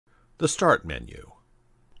The Start menu.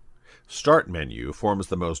 Start menu forms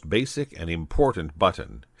the most basic and important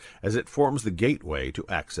button, as it forms the gateway to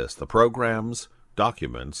access the programs,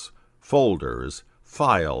 documents, folders,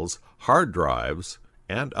 files, hard drives,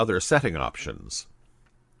 and other setting options.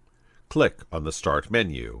 Click on the Start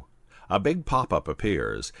menu. A big pop-up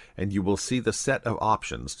appears, and you will see the set of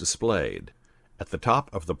options displayed. At the top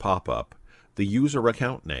of the pop-up, the user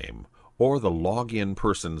account name, or the login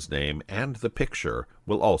person's name and the picture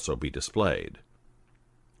will also be displayed.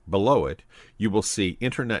 Below it, you will see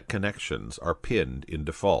Internet connections are pinned in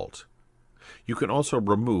default. You can also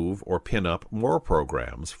remove or pin up more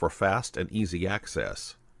programs for fast and easy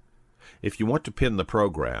access. If you want to pin the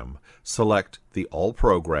program, select the All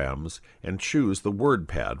Programs and choose the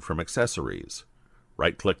WordPad from Accessories.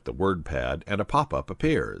 Right-click the WordPad and a pop-up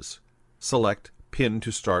appears. Select Pin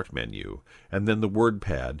to Start menu, and then the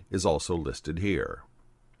WordPad is also listed here.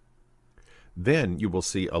 Then you will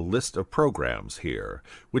see a list of programs here,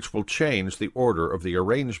 which will change the order of the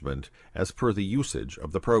arrangement as per the usage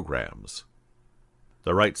of the programs.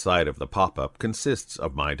 The right side of the pop-up consists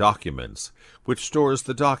of My Documents, which stores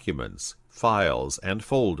the documents, files, and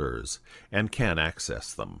folders, and can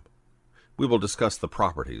access them. We will discuss the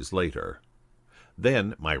properties later.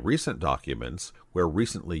 Then My Recent Documents, where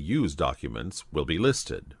recently used documents will be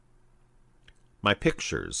listed. My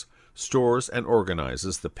Pictures stores and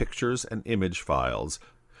organizes the pictures and image files.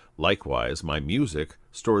 Likewise, My Music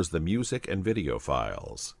stores the music and video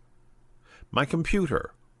files. My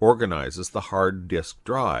Computer organizes the hard disk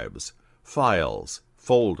drives, files,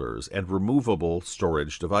 folders, and removable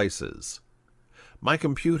storage devices. My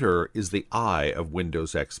Computer is the eye of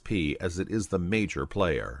Windows XP as it is the major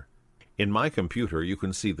player. In My Computer, you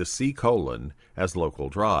can see the C: as local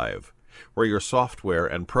drive, where your software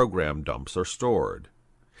and program dumps are stored.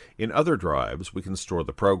 In other drives, we can store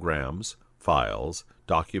the programs, files,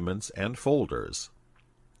 documents, and folders.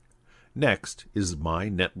 Next is My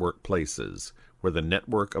Network Places, where the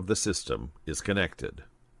network of the system is connected.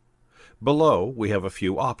 Below, we have a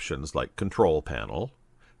few options like Control Panel,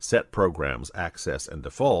 Set Programs Access and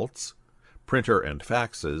Defaults, Printer and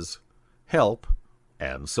Faxes, Help,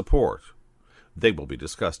 and Support. They will be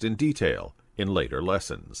discussed in detail in later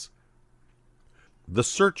lessons. The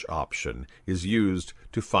Search option is used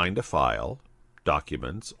to find a file,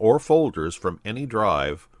 documents, or folders from any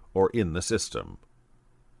drive or in the system.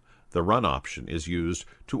 The Run option is used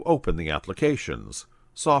to open the applications,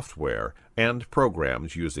 software, and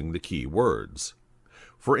programs using the keywords.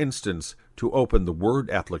 For instance, to open the Word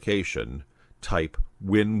application, type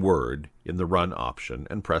WinWord in the Run option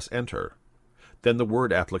and press Enter. Then the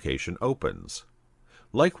Word application opens.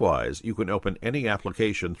 Likewise, you can open any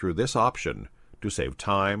application through this option to save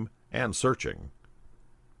time and searching.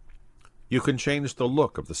 You can change the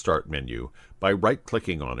look of the Start menu by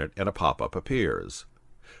right-clicking on it and a pop-up appears.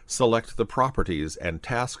 Select the Properties and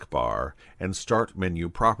Taskbar, and Start Menu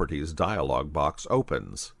Properties dialog box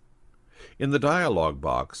opens. In the dialog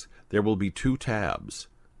box, there will be two tabs,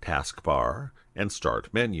 Taskbar and Start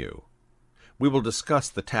Menu. We will discuss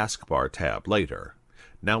the Taskbar tab later.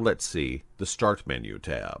 Now let's see the Start Menu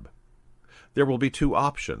tab. There will be two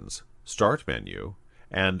options, Start Menu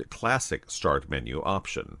and Classic Start Menu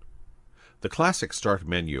option. The Classic Start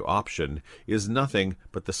Menu option is nothing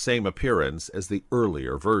but the same appearance as the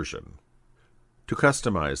earlier version. To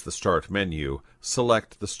customize the Start menu,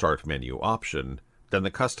 select the Start Menu option, then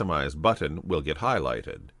the Customize button will get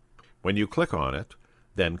highlighted. When you click on it,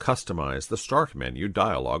 then Customize the Start menu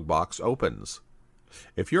dialog box opens.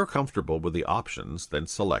 If you're comfortable with the options, then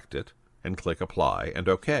select it and click Apply and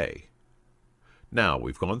OK. Now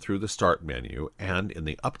we've gone through the Start menu, and in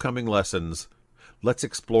the upcoming lessons, let's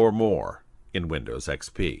explore more in Windows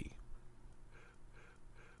XP.